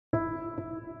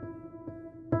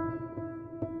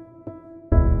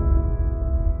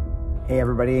Hey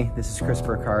everybody, this is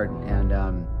Christopher Card, and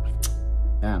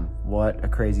man, what a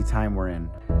crazy time we're in.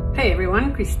 Hey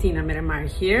everyone, Christina Miramar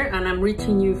here, and I'm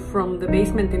reaching you from the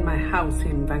basement in my house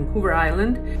in Vancouver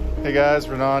Island. Hey guys,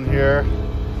 Renan here,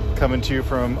 coming to you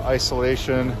from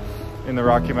isolation in the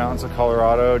Rocky Mountains of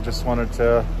Colorado. Just wanted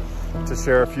to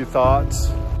share a few thoughts.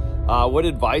 What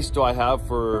advice do I have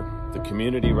for the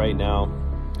community right now?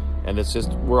 And it's just,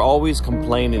 we're always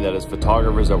complaining that as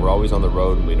photographers that we're always on the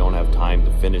road and we don't have time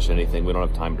to finish anything. We don't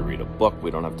have time to read a book. We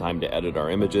don't have time to edit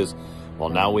our images. Well,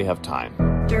 now we have time.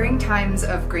 During times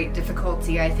of great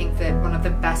difficulty, I think that one of the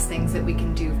best things that we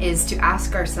can do is to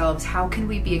ask ourselves, how can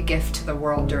we be a gift to the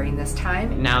world during this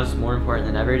time? Now is more important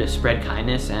than ever to spread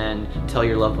kindness and tell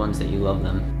your loved ones that you love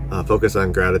them. Focus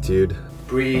on gratitude.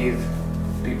 Breathe,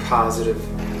 be positive.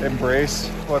 Embrace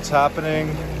what's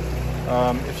happening.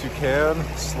 If you can,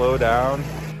 slow down.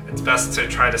 It's best to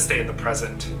try to stay in the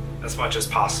present as much as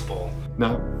possible.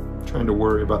 Not trying to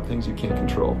worry about things you can't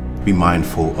control. Be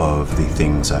mindful of the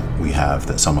things that we have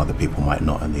that some other people might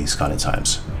not in these kind of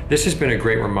times. This has been a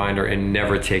great reminder in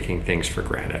never taking things for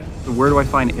granted. Where do I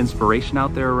find inspiration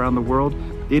out there around the world?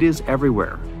 It is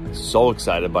everywhere. So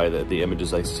excited by the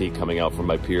images I see coming out from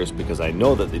my peers because I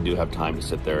know that they do have time to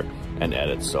sit there and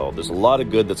edit. So there's a lot of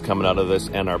good that's coming out of this,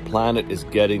 and our planet is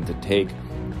getting to take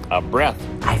a breath.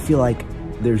 I feel like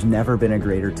there's never been a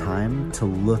greater time to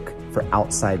look for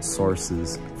outside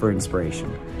sources for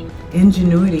inspiration.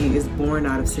 Ingenuity is born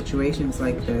out of situations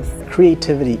like this.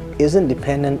 Creativity isn't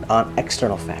dependent on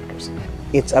external factors.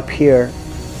 It's up here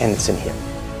and it's in here.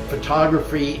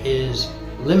 Photography is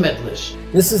limitless.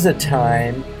 This is a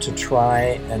time to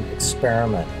try and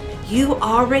experiment. You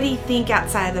already think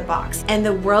outside the box, and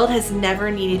the world has never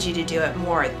needed you to do it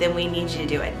more than we need you to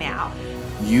do it now.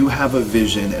 You have a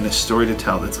vision and a story to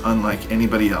tell that's unlike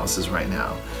anybody else's right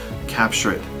now.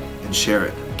 Capture it and share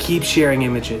it. Keep sharing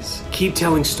images. Keep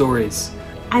telling stories.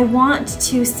 I want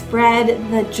to spread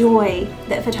the joy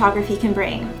that photography can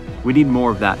bring. We need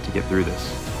more of that to get through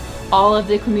this. All of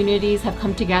the communities have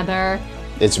come together.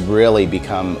 It's really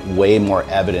become way more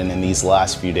evident in these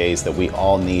last few days that we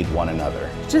all need one another.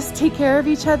 Just take care of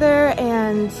each other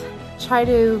and try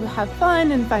to have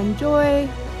fun and find joy.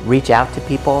 Reach out to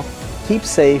people, keep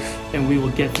safe, and we will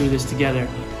get through this together.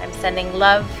 I'm sending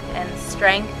love and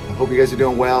strength. I hope you guys are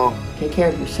doing well. Take care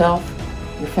of yourself,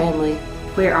 your family.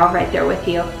 We're all right there with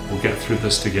you. We'll get through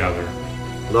this together.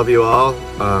 Love you all.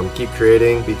 Keep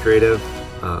creating, be creative,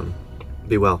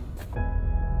 be well.